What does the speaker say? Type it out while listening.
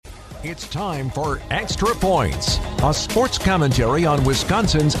It's time for Extra Points, a sports commentary on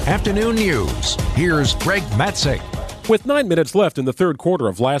Wisconsin's afternoon news. Here's Greg Matzek. With 9 minutes left in the third quarter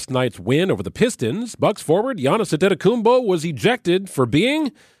of last night's win over the Pistons, Bucks forward Giannis Antetokounmpo was ejected for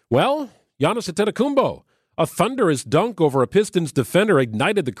being, well, Giannis Antetokounmpo. A thunderous dunk over a Pistons defender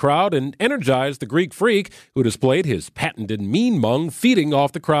ignited the crowd and energized the Greek freak, who displayed his patented mean mung feeding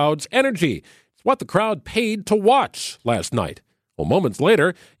off the crowd's energy. It's what the crowd paid to watch last night. Well, moments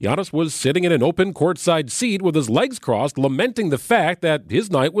later, Giannis was sitting in an open courtside seat with his legs crossed, lamenting the fact that his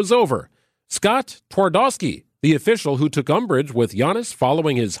night was over. Scott Twardowski, the official who took umbrage with Giannis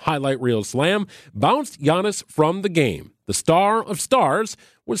following his highlight reel slam, bounced Giannis from the game. The star of stars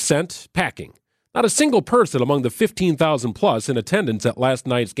was sent packing. Not a single person among the 15,000 plus in attendance at last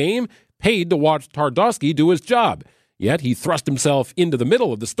night's game paid to watch Twardowski do his job. Yet he thrust himself into the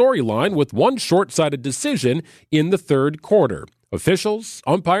middle of the storyline with one short-sighted decision in the third quarter. Officials,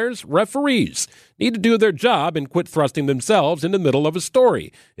 umpires, referees need to do their job and quit thrusting themselves in the middle of a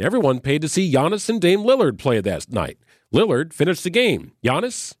story. Everyone paid to see Giannis and Dame Lillard play that night. Lillard finished the game.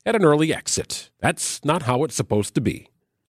 Giannis had an early exit. That's not how it's supposed to be.